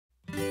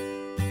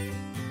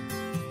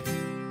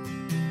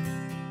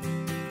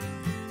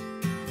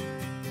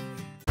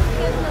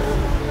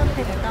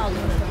可以得到那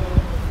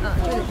个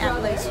就是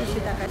Adelaide 市区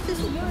大概40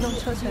分钟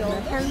车程的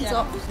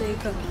Hahndorf 是一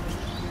个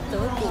德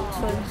古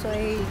村，所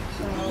以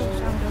路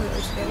上就会有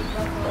一些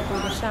德国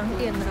的商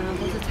店啊，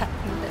或是餐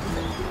厅等等。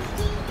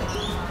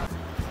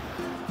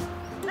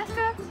Let's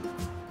go.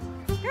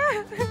 Go.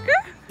 Go.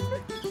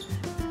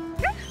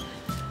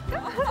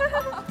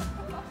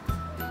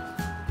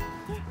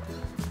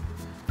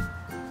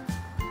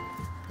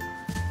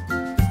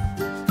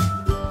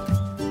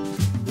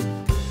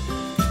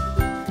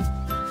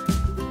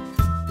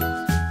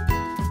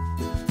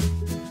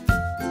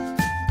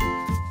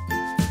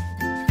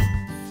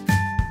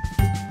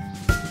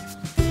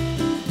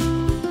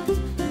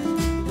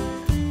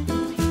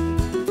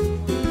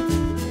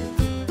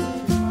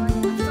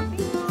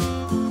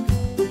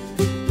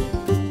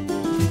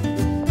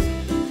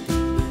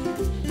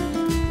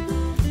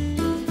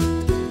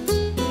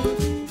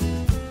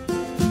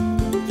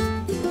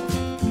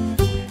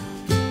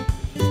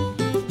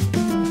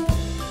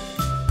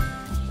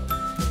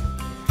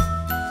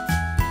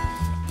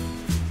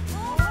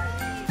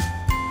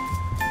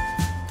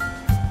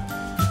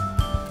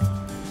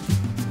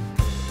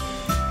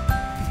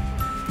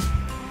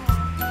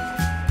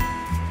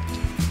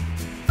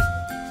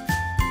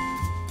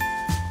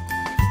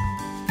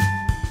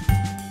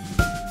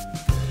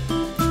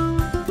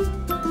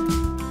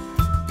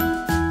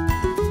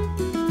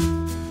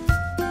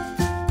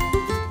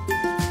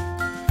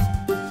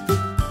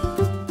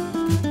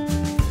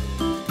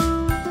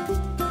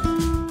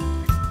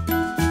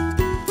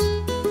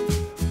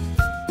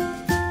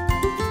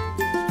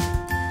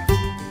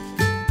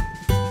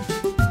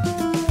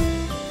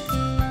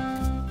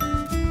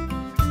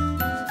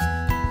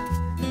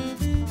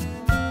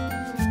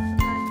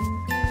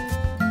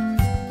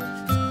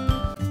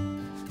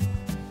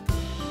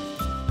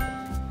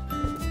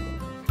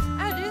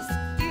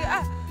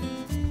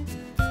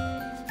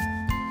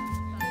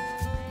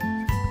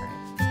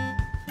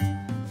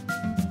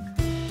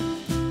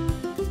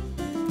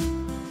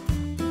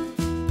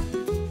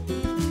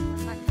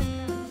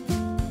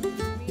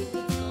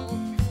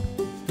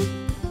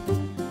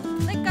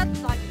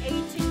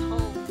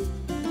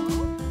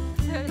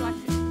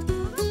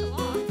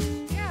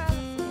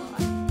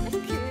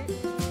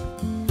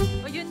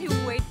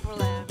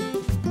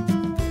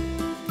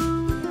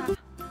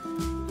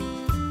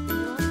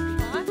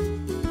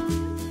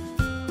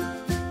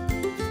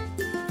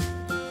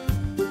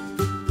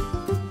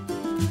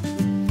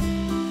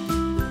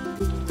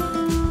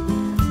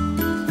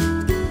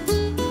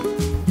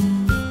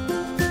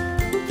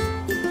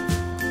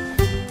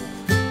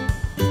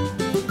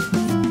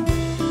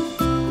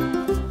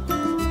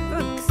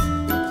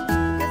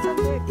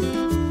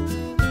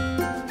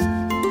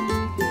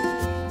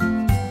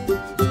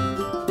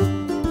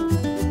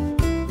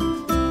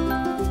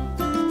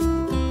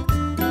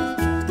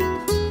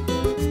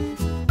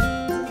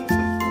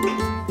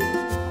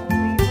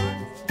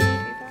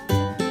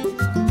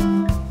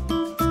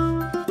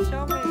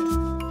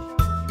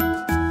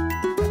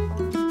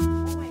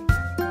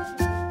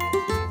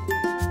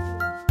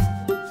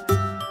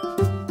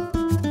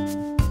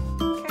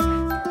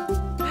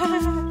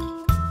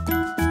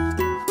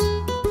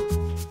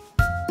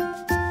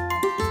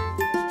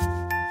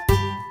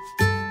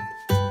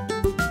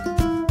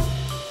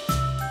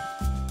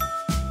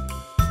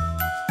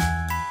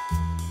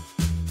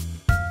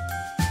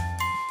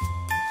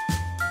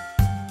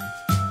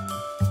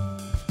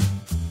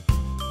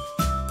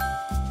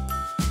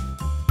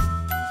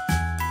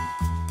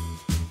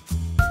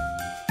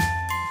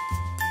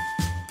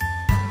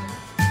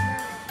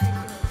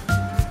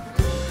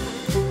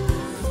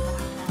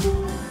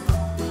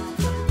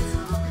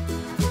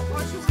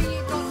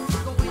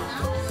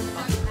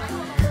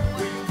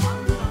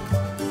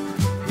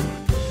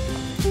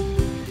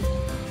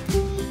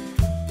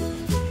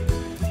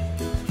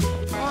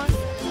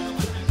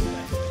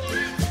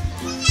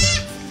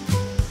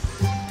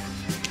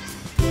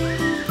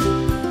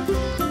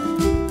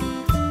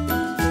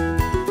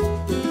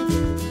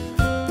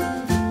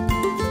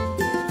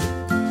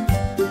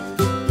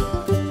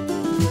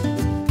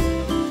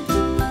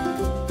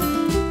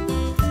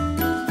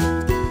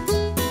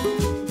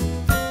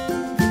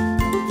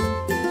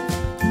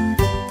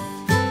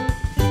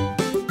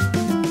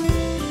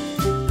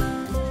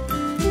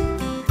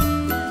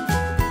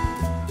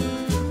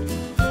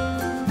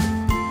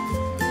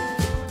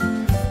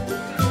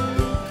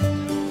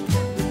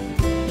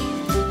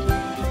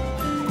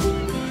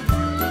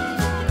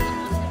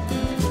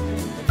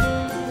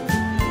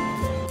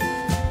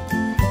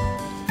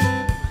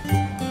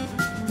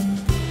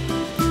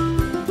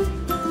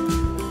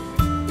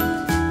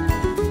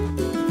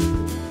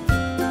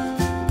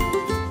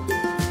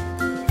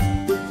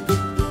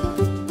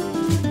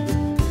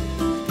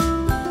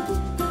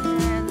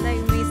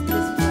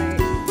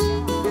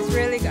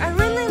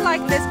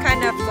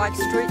 like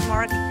street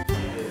market.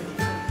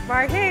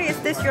 Right here, is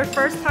this your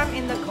first time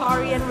in the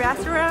Korean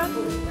restaurant?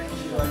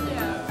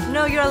 Yeah.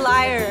 No, you're a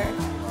liar.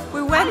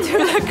 We went to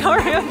the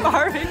Korean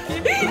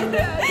barbecue.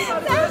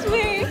 That's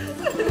me.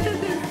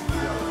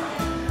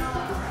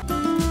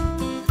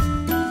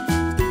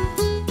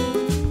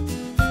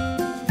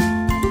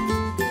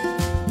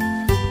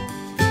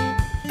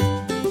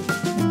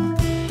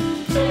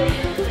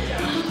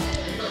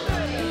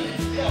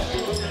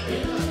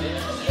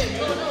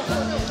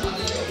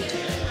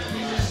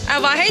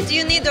 but hey, do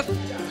you need the?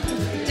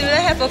 Do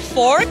they have a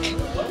fork?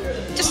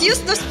 Just use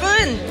the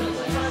spoon.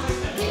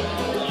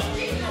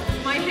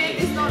 My hand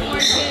is not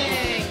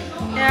working.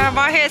 Yeah,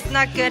 Vahe is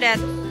not good at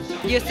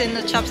using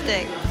the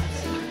chopstick.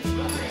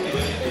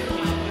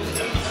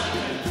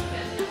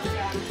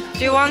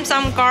 Do you want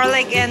some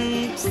garlic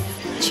and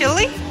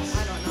chili? I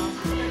don't know.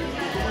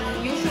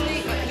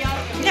 Usually, yeah.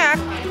 Yeah.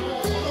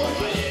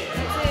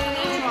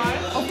 Try?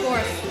 Of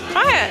course.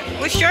 Try it.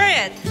 We share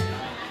it.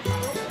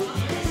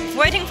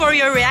 Waiting for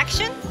your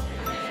reaction?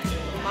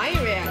 My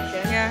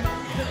reaction? Yeah.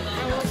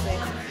 I will see.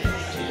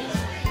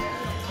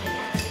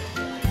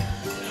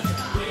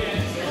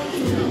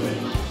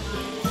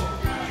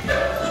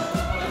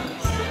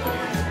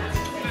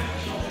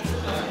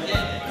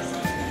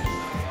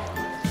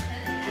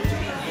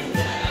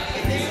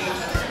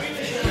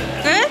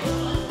 Good?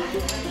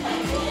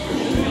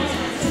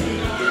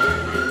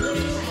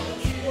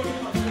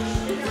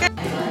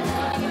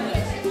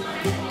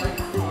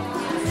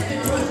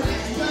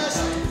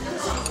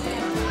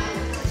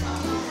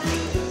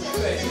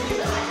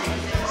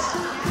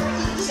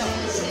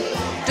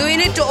 Do you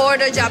need to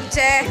order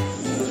japchae?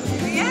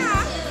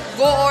 Yeah.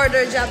 Go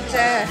order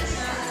japchae.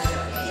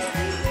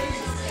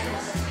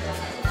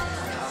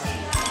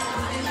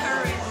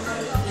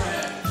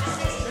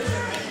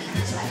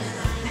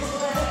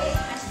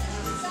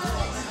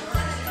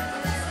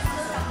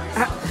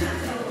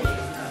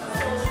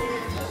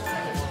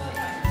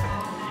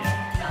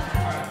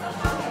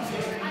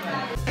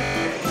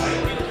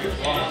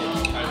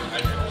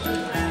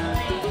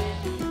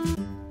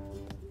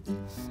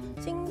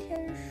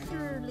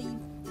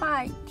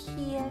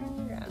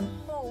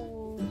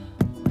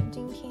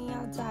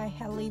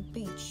 Henley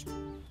Beach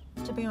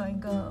这边有一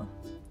个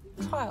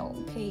trail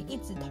可以一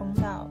直通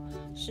到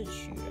市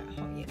区，然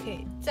后也可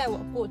以再往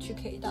过去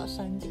可以到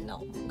山顶。那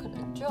我们可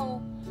能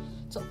就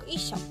走个一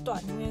小段，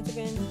因为这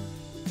边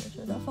我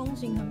觉得风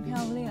景很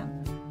漂亮。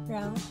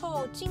然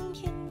后今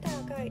天大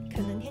概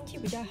可能天气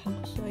比较好，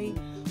所以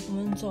我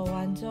们走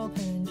完之后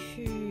可能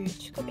去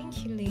吃个冰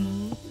淇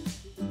淋，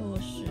或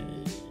是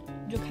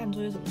就看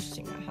做些什么事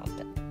情啊。好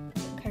的，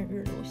看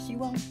日落，希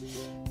望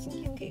今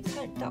天可以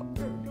看到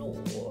日落。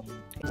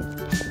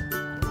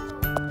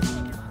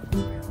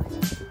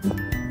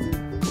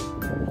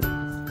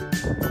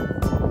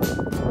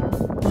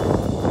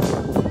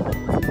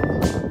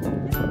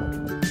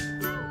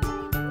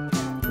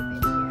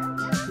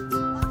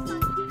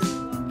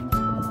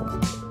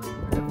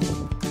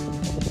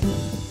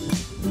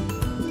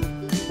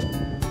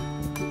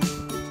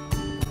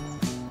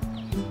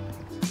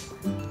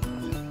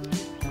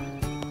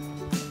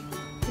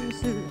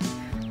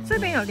这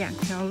边有两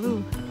条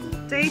路，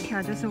这一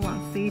条就是往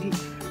City，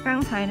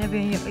 刚才那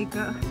边有一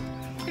个，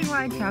另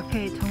外一条可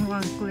以通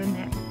往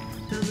Glenelg，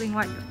 就是另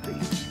外一个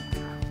beach。